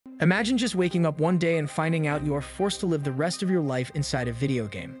Imagine just waking up one day and finding out you are forced to live the rest of your life inside a video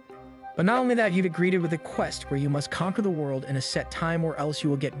game. But not only that, you've been greeted with a quest where you must conquer the world in a set time or else you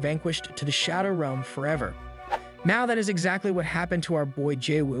will get vanquished to the Shadow Realm forever. Now that is exactly what happened to our boy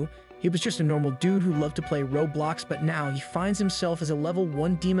Jaewoo. He was just a normal dude who loved to play Roblox, but now he finds himself as a level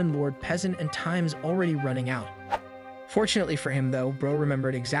 1 demon lord peasant and time is already running out. Fortunately for him though, bro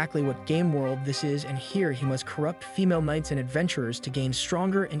remembered exactly what game world this is, and here he must corrupt female knights and adventurers to gain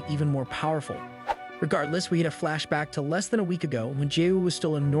stronger and even more powerful. Regardless, we had a flashback to less than a week ago when Jaewoo was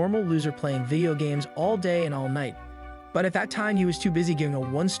still a normal loser playing video games all day and all night. But at that time, he was too busy giving a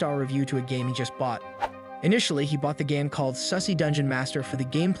 1-star review to a game he just bought. Initially, he bought the game called Sussy Dungeon Master for the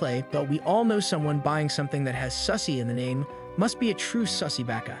gameplay, but we all know someone buying something that has sussy in the name must be a true sussy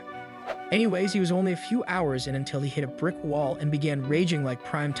baka. Anyways, he was only a few hours in until he hit a brick wall and began raging like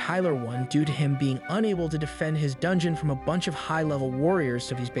Prime Tyler 1 due to him being unable to defend his dungeon from a bunch of high-level warriors,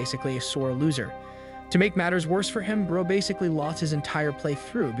 so he's basically a sore loser. To make matters worse for him, bro basically lost his entire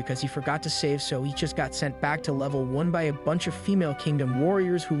playthrough because he forgot to save, so he just got sent back to level 1 by a bunch of female kingdom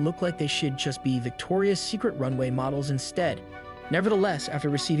warriors who look like they should just be Victoria's Secret runway models instead. Nevertheless, after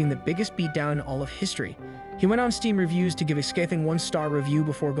receiving the biggest beatdown in all of history, he went on Steam Reviews to give a scathing 1-star review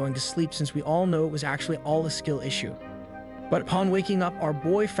before going to sleep, since we all know it was actually all a skill issue. But upon waking up, our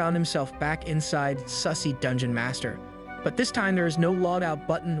boy found himself back inside Sussy Dungeon Master. But this time there is no log out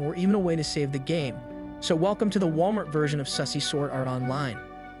button or even a way to save the game. So welcome to the Walmart version of Sussy Sword Art Online.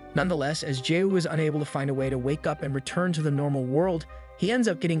 Nonetheless, as Jaewoo is unable to find a way to wake up and return to the normal world, he ends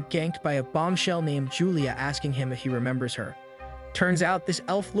up getting ganked by a bombshell named Julia asking him if he remembers her. Turns out this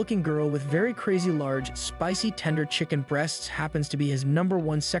elf-looking girl with very crazy large, spicy tender chicken breasts happens to be his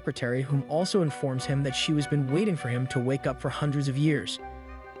 #1 secretary, whom also informs him that she has been waiting for him to wake up for hundreds of years.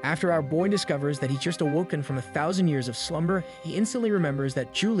 After our boy discovers that he's just awoken from 1,000 years of slumber, he instantly remembers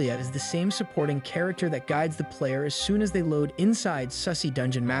that Julia is the same supporting character that guides the player as soon as they load inside Sussy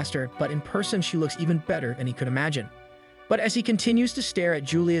Dungeon Master, but in person she looks even better than he could imagine. But as he continues to stare at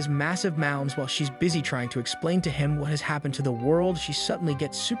Julia's massive mounds while she's busy trying to explain to him what has happened to the world, she suddenly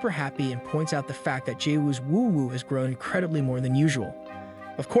gets super happy and points out the fact that Jaewoo's woo-woo has grown incredibly more than usual.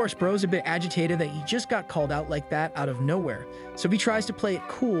 Of course, bro's a bit agitated that he just got called out like that out of nowhere, so he tries to play it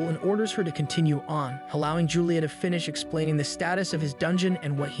cool and orders her to continue on, allowing Julia to finish explaining the status of his dungeon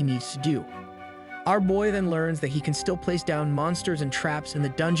and what he needs to do. Our boy then learns that he can still place down monsters and traps in the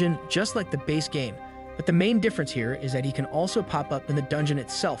dungeon just like the base game, but the main difference here is that he can also pop up in the dungeon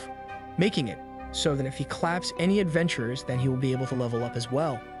itself, making it so that if he claps any adventurers, then he will be able to level up as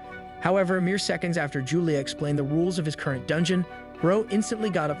well. However, mere seconds after Julia explained the rules of his current dungeon, bro instantly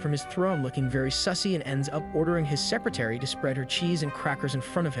got up from his throne looking very sussy and ends up ordering his secretary to spread her cheese and crackers in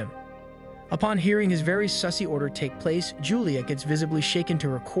front of him. Upon hearing his very sussy order take place, Julia gets visibly shaken to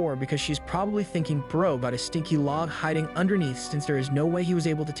her core because she's probably thinking bro got a stinky log hiding underneath, since there is no way he was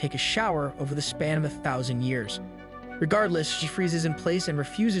able to take a shower over the span of 1,000 years. Regardless, she freezes in place and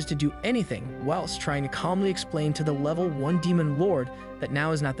refuses to do anything, whilst trying to calmly explain to the level 1 demon lord that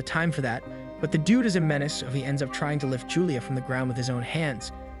now is not the time for that, but the dude is a menace, so he ends up trying to lift Julia from the ground with his own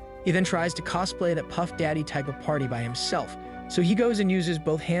hands. He then tries to cosplay that Puff Daddy type of party by himself, so he goes and uses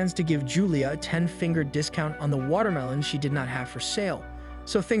both hands to give Julia a 10-finger discount on the watermelon she did not have for sale.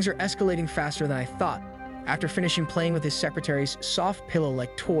 So things are escalating faster than I thought. After finishing playing with his secretary's soft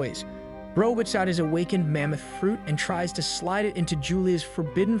pillow-like toys, bro whips out his awakened mammoth fruit and tries to slide it into Julia's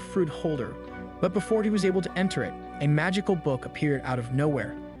forbidden fruit holder, but before he was able to enter it, a magical book appeared out of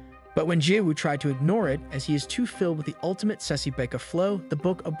nowhere. But when Jaewoo tried to ignore it, as he is too filled with the ultimate Sussy Beka flow, the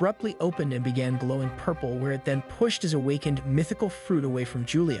book abruptly opened and began glowing purple, where it then pushed his awakened mythical fruit away from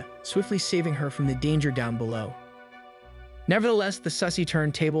Julia, swiftly saving her from the danger down below. Nevertheless, the Sussy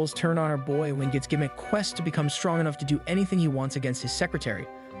turntables turn on our boy when he gets given a quest to become strong enough to do anything he wants against his secretary.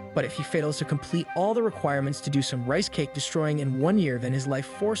 But if he fails to complete all the requirements to do some rice cake destroying in 1 year, then his life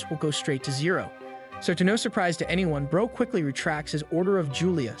force will go straight to 0. So to no surprise to anyone, bro quickly retracts his order of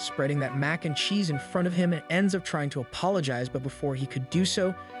Julia, spreading that mac and cheese in front of him and ends up trying to apologize, but before he could do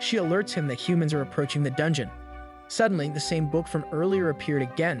so, she alerts him that humans are approaching the dungeon. Suddenly, the same book from earlier appeared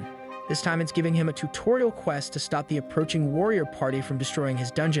again. This time it's giving him a tutorial quest to stop the approaching warrior party from destroying his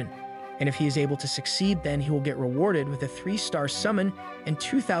dungeon. And if he is able to succeed, then he will get rewarded with a 3-star summon and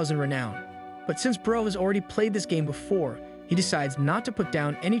 2,000 renown. But since bro has already played this game before, he decides not to put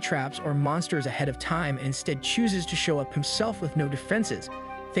down any traps or monsters ahead of time and instead chooses to show up himself with no defenses,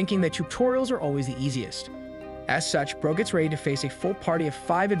 thinking that tutorials are always the easiest. As such, bro gets ready to face a full party of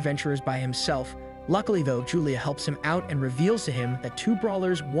 5 adventurers by himself. Luckily though, Julia helps him out and reveals to him that 2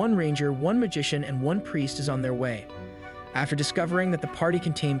 brawlers, 1 ranger, 1 magician, and 1 priest is on their way. After discovering that the party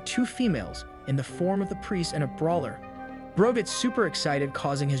contained two females in the form of the priest and a brawler, Bro gets super excited,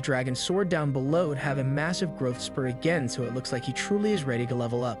 causing his dragon sword down below to have a massive growth spur again, so it looks like he truly is ready to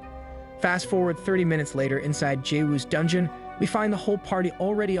level up. Fast forward 30 minutes later, inside Jaewoo's dungeon, we find the whole party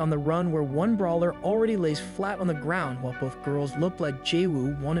already on the run, where one brawler already lays flat on the ground while both girls look like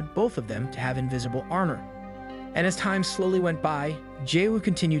Jaewoo wanted both of them to have invisible armor. And as time slowly went by, Jaewoo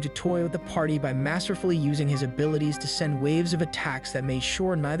continued to toy with the party by masterfully using his abilities to send waves of attacks that made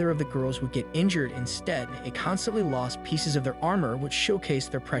sure neither of the girls would get injured. Instead, it constantly lost pieces of their armor, which showcased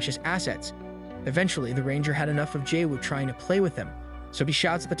their precious assets. Eventually, the ranger had enough of Jaewoo trying to play with them, so he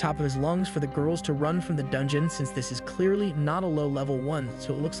shouts at the top of his lungs for the girls to run from the dungeon, since this is clearly not a low level 1,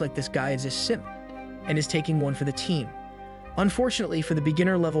 so it looks like this guy is a simp and is taking one for the team. Unfortunately for the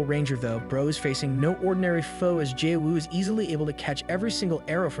beginner level ranger though, Bro is facing no ordinary foe, as Jaewoo is easily able to catch every single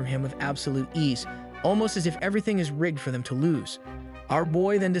arrow from him with absolute ease, almost as if everything is rigged for them to lose. Our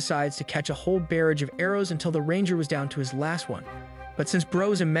boy then decides to catch a whole barrage of arrows until the ranger was down to his last one. But since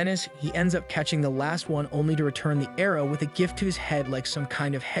Bro is a menace, he ends up catching the last one only to return the arrow with a gift to his head like some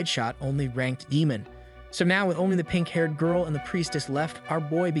kind of headshot only ranked demon. So now with only the pink-haired girl and the priestess left, our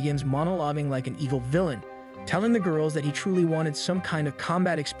boy begins monologuing like an evil villain, telling the girls that he truly wanted some kind of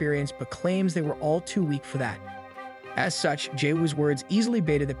combat experience but claims they were all too weak for that. As such, Jaewoo's words easily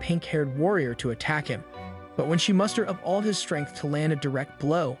baited the pink-haired warrior to attack him. But when she mustered up all his strength to land a direct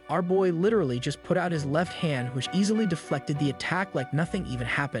blow, our boy literally just put out his left hand, which easily deflected the attack like nothing even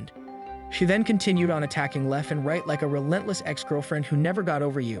happened. She then continued on attacking left and right like a relentless ex-girlfriend who never got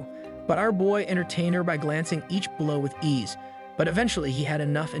over you. But our boy entertained her by glancing each blow with ease. But eventually he had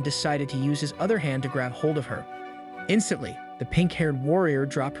enough and decided to use his other hand to grab hold of her. Instantly, the pink-haired warrior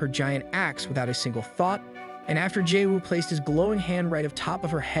dropped her giant axe without a single thought, and after Jaewoo placed his glowing hand right atop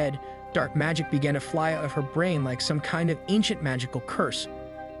of her head, dark magic began to fly out of her brain like some kind of ancient magical curse.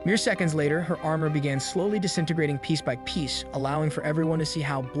 Mere seconds later, her armor began slowly disintegrating piece by piece, allowing for everyone to see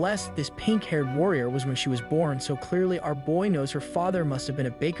how blessed this pink-haired warrior was when she was born, so clearly our boy knows her father must have been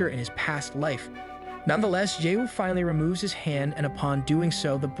a baker in his past life. Nonetheless, Jaewoo finally removes his hand, and upon doing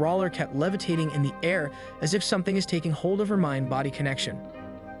so, the brawler kept levitating in the air as if something is taking hold of her mind-body connection.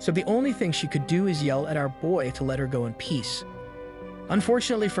 So the only thing she could do is yell at our boy to let her go in peace.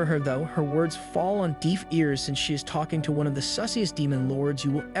 Unfortunately for her though, her words fall on deaf ears since she is talking to one of the sussiest demon lords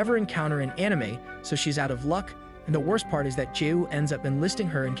you will ever encounter in anime, so she's out of luck, and the worst part is that Jaewoo ends up enlisting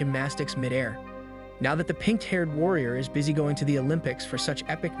her in gymnastics mid-air. Now that the pink-haired warrior is busy going to the Olympics for such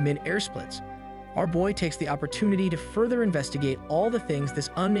epic mid-air splits, our boy takes the opportunity to further investigate all the things this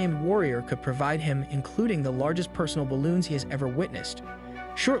unnamed warrior could provide him, including the largest personal balloons he has ever witnessed.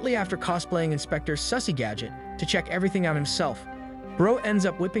 Shortly after cosplaying Inspector Sussy Gadget to check everything out himself, Bro ends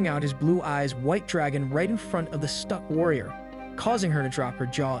up whipping out his blue eyes white dragon right in front of the stuck warrior, causing her to drop her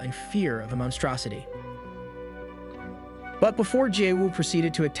jaw in fear of the monstrosity. But before Jaewoo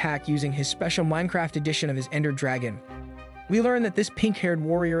proceeded to attack using his special Minecraft edition of his Ender Dragon, we learn that this pink-haired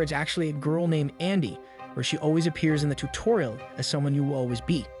warrior is actually a girl named Andy, where she always appears in the tutorial as someone you will always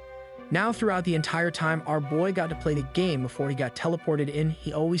be. Now, throughout the entire time our boy got to play the game before he got teleported in,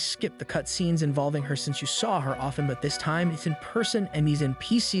 he always skipped the cutscenes involving her since you saw her often, but this time it's in person and these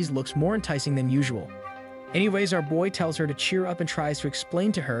NPCs looks more enticing than usual. Anyways, our boy tells her to cheer up and tries to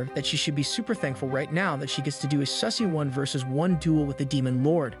explain to her that she should be super thankful right now that she gets to do a sussy 1v1 duel with the Demon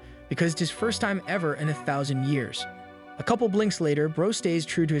Lord, because it's his first time ever in 1,000 years. A couple blinks later, Bro stays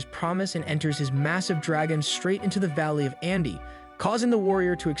true to his promise and enters his massive dragon straight into the Valley of Andy, causing the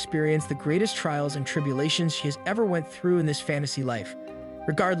warrior to experience the greatest trials and tribulations she has ever went through in this fantasy life.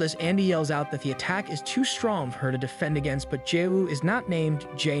 Regardless, Andy yells out that the attack is too strong for her to defend against, but Jaewoo is not named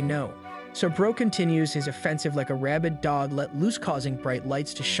J-No. So Bro continues his offensive like a rabid dog let loose, causing bright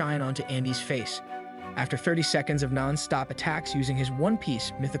lights to shine onto Andy's face. After 30 seconds of non-stop attacks using his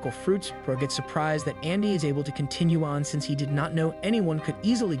one-piece mythical fruits, Bro gets surprised that Andy is able to continue on since he did not know anyone could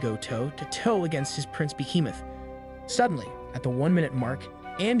easily go toe-to-toe against his Prince Behemoth. Suddenly, at the 1-minute mark,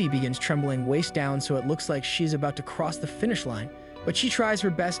 Andy begins trembling waist down, so it looks like she's about to cross the finish line, but she tries her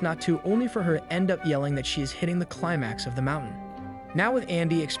best not to, only for her to end up yelling that she is hitting the climax of the mountain. Now with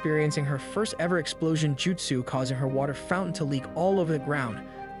Andy experiencing her first ever explosion jutsu causing her water fountain to leak all over the ground,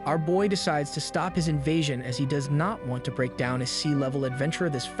 our boy decides to stop his invasion as he does not want to break down a sea-level adventurer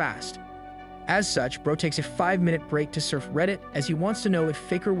this fast. As such, Bro takes a 5-minute break to surf Reddit as he wants to know if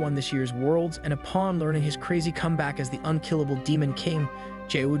Faker won this year's Worlds, and upon learning his crazy comeback as the unkillable Demon King,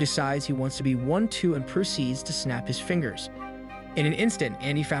 Jaewoo decides he wants to be 1-2 and proceeds to snap his fingers. In an instant,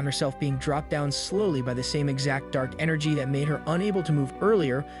 Andy found herself being dropped down slowly by the same exact dark energy that made her unable to move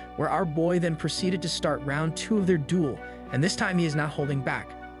earlier, where our boy then proceeded to start round 2 of their duel, and this time he is not holding back.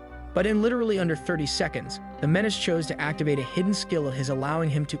 But in literally under 30 seconds, the menace chose to activate a hidden skill of his, allowing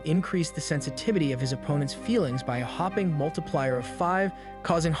him to increase the sensitivity of his opponent's feelings by a hopping multiplier of 5,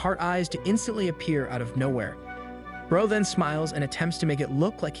 causing heart eyes to instantly appear out of nowhere. Bro then smiles and attempts to make it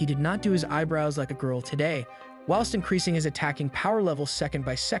look like he did not do his eyebrows like a girl today, whilst increasing his attacking power level second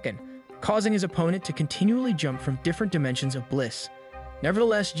by second, causing his opponent to continually jump from different dimensions of bliss.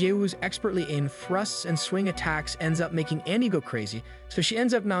 Nevertheless, Jaewoo's expertly aimed thrusts and swing attacks ends up making Andy go crazy, so she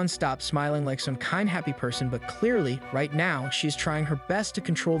ends up non-stop smiling like some kind happy person, but clearly, right now, she is trying her best to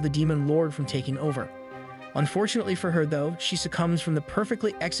control the Demon Lord from taking over. Unfortunately for her though, she succumbs from the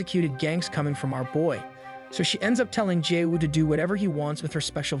perfectly executed ganks coming from our boy. So she ends up telling Jaewoo to do whatever he wants with her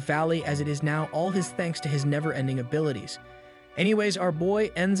special valley, as it is now all his thanks to his never-ending abilities. Anyways, our boy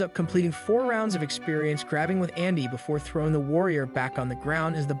ends up completing 4 rounds of experience grabbing with Andy before throwing the warrior back on the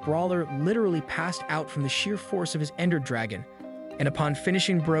ground, as the brawler literally passed out from the sheer force of his Ender Dragon. And upon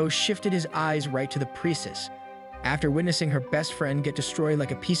finishing, Bro shifted his eyes right to the priestess. After witnessing her best friend get destroyed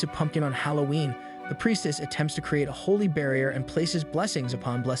like a piece of pumpkin on Halloween, the priestess attempts to create a holy barrier and places blessings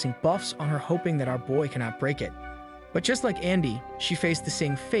upon blessing buffs on her, hoping that our boy cannot break it. But just like Andy, she faced the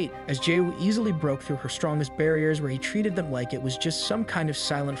same fate, as Jaewoo easily broke through her strongest barriers, where he treated them like it was just some kind of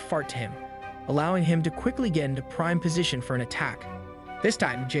silent fart to him, allowing him to quickly get into prime position for an attack. This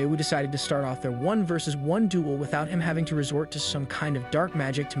time, Jaewoo decided to start off their 1 versus 1 duel without him having to resort to some kind of dark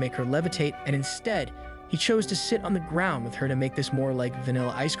magic to make her levitate, and instead, he chose to sit on the ground with her to make this more like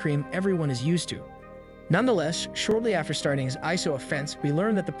vanilla ice cream everyone is used to. Nonetheless, shortly after starting his ISO offense, we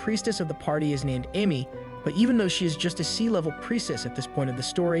learn that the priestess of the party is named Amy, but even though she is just a C-level priestess at this point of the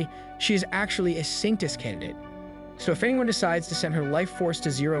story, she is actually a Sanctus candidate. So if anyone decides to send her life force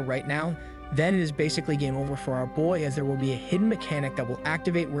to 0 right now, then it is basically game over for our boy, as there will be a hidden mechanic that will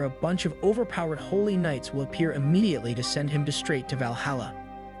activate where a bunch of overpowered holy knights will appear immediately to send him straight to Valhalla.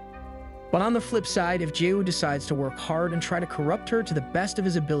 But on the flip side, if Jaewoo decides to work hard and try to corrupt her to the best of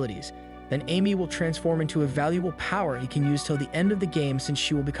his abilities, then Amy will transform into a valuable power he can use till the end of the game, since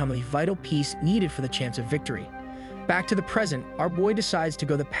she will become a vital piece needed for the chance of victory. Back to the present, our boy decides to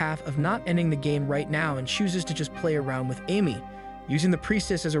go the path of not ending the game right now and chooses to just play around with Amy, using the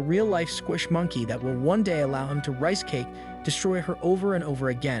priestess as a real-life squish monkey that will one day allow him to rice cake destroy her over and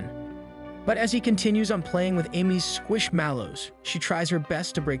over again. But as he continues on playing with Amy's squishmallows, she tries her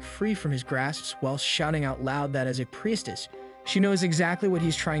best to break free from his grasps while shouting out loud that as a priestess, she knows exactly what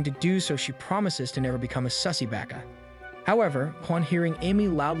he's trying to do, so she promises to never become a sussy baka. However, upon hearing Amy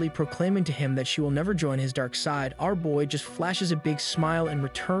loudly proclaiming to him that she will never join his dark side, our boy just flashes a big smile in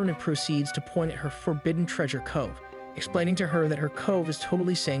return and proceeds to point at her forbidden treasure cove, explaining to her that her cove is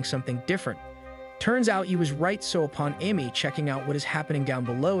totally saying something different. Turns out he was right, so upon Amy checking out what is happening down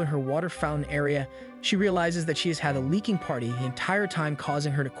below in her water fountain area, she realizes that she has had a leaking party the entire time,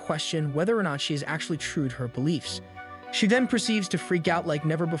 causing her to question whether or not she is actually true to her beliefs. She then proceeds to freak out like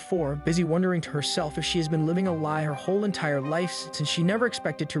never before, busy wondering to herself if she has been living a lie her whole entire life, since she never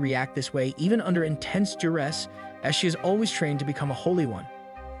expected to react this way even under intense duress, as she is always trained to become a holy one.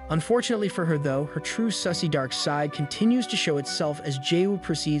 Unfortunately for her though, her true sussy dark side continues to show itself as Jaewoo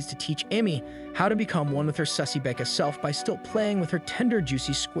proceeds to teach Amy how to become one with her sussy Becca self by still playing with her tender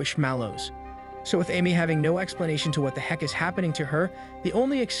juicy squishmallows. So with Amy having no explanation to what the heck is happening to her, the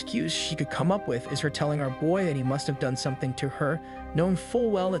only excuse she could come up with is her telling our boy that he must have done something to her, knowing full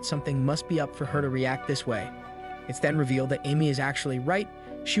well that something must be up for her to react this way. It's then revealed that Amy is actually right.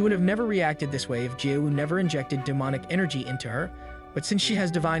 She would have never reacted this way if Jaewoo never injected demonic energy into her, but since she has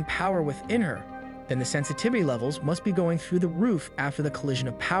divine power within her, then the sensitivity levels must be going through the roof after the collision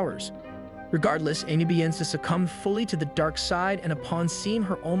of powers. Regardless, Amy begins to succumb fully to the dark side, and upon seeing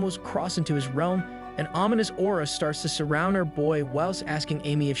her almost cross into his realm, an ominous aura starts to surround our boy, whilst asking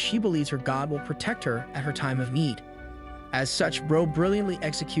Amy if she believes her god will protect her at her time of need. As such, Bro brilliantly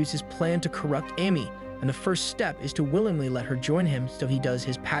executes his plan to corrupt Amy, and the first step is to willingly let her join him, so he does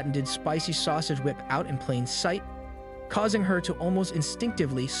his patented spicy sausage whip out in plain sight, causing her to almost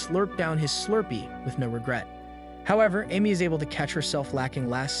instinctively slurp down his Slurpee with no regret. However, Amy is able to catch herself lacking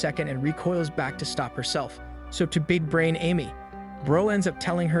last second and recoils back to stop herself. So to big brain Amy, Bro ends up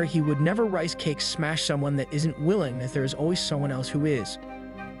telling her he would never rice cake smash someone that isn't willing, as there is always someone else who is.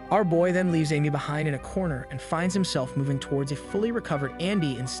 Our boy then leaves Amy behind in a corner and finds himself moving towards a fully recovered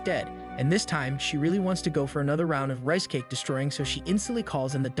Andy instead, and this time she really wants to go for another round of rice cake destroying, so she instantly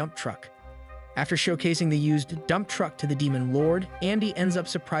calls in the dump truck. After showcasing the used dump truck to the Demon Lord, Andy ends up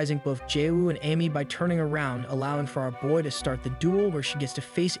surprising both Jaewoo and Amy by turning around, allowing for our boy to start the duel where she gets to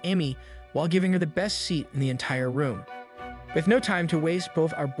face Amy while giving her the best seat in the entire room. With no time to waste,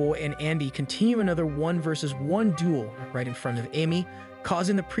 both our boy and Andy continue another 1 versus 1 duel right in front of Amy,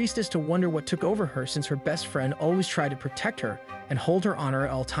 causing the priestess to wonder what took over her since her best friend always tried to protect her and hold her honor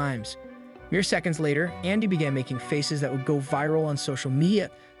at all times. Mere seconds later, Andy began making faces that would go viral on social media,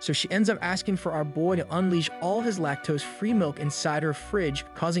 so she ends up asking for our boy to unleash all his lactose-free milk inside her fridge,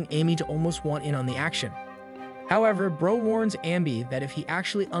 causing Amy to almost want in on the action. However, Bro warns Ambi that if he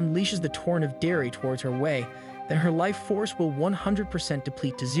actually unleashes the torrent of dairy towards her way, then her life force will 100%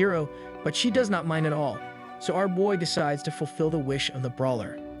 deplete to 0, but she does not mind at all, so our boy decides to fulfill the wish of the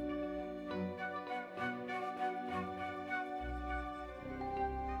brawler.